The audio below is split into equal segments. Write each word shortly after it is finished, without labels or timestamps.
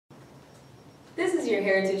This is your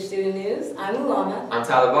Heritage Student News. I'm Ulama. I'm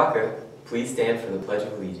Tyler Baca. Please stand for the Pledge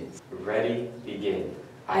of Allegiance. Ready, begin.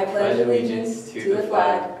 I pledge allegiance to the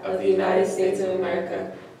flag of the United States of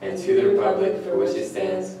America and to the republic for which it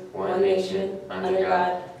stands, one nation, under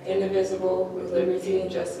God, indivisible, with liberty and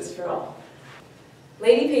justice for all.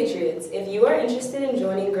 Lady Patriots, if you are interested in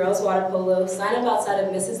joining girls water polo, sign up outside of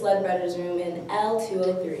Mrs. Ledbetter's room in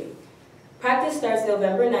L203. Practice starts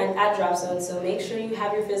November 9th at Drop Zone, so make sure you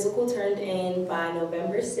have your physical turned in by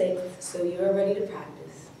November 6th so you are ready to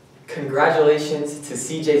practice. Congratulations to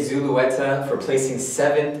CJ Zulueta for placing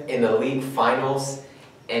 7th in the league finals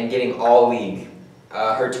and getting all league.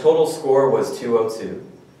 Her total score was 202.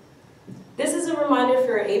 This is a reminder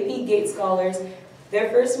for AP Gate Scholars. Their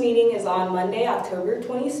first meeting is on Monday, October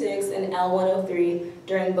 26th in L103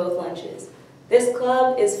 during both lunches. This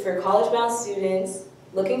club is for college-bound students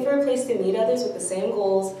looking for a place to meet others with the same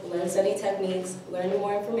goals, learn study techniques, learn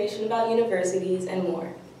more information about universities, and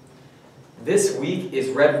more. This week is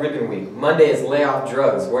Red Ribbon Week. Monday is lay off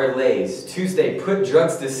drugs, wear lays. Tuesday, put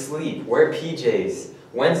drugs to sleep, wear PJs.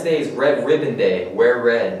 Wednesday is Red Ribbon Day, wear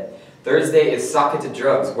red. Thursday is sock it to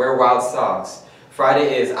drugs, wear wild socks.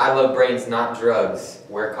 Friday is I love brains, not drugs,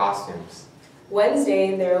 wear costumes.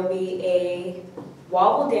 Wednesday, there will be a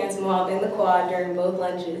wobble dance mob in the quad during both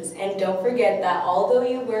lunches. And don't forget that although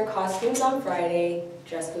you wear costumes on Friday,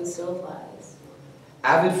 dress code still applies.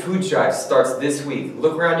 Avid Food Drive starts this week.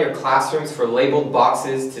 Look around your classrooms for labeled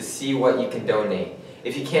boxes to see what you can donate.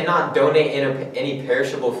 If you cannot donate any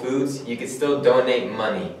perishable foods, you can still donate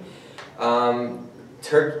money.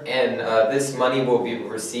 This money will be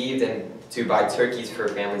received to buy turkeys for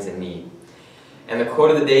families in need. And the quote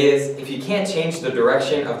of the day is, if you can't change the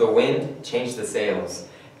direction of the wind, change the sails.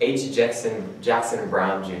 H. Jackson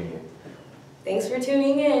Brown, Jr. Thanks for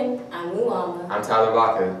tuning in. I'm Ulama. I'm Tyler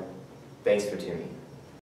Baca. Thanks for tuning in.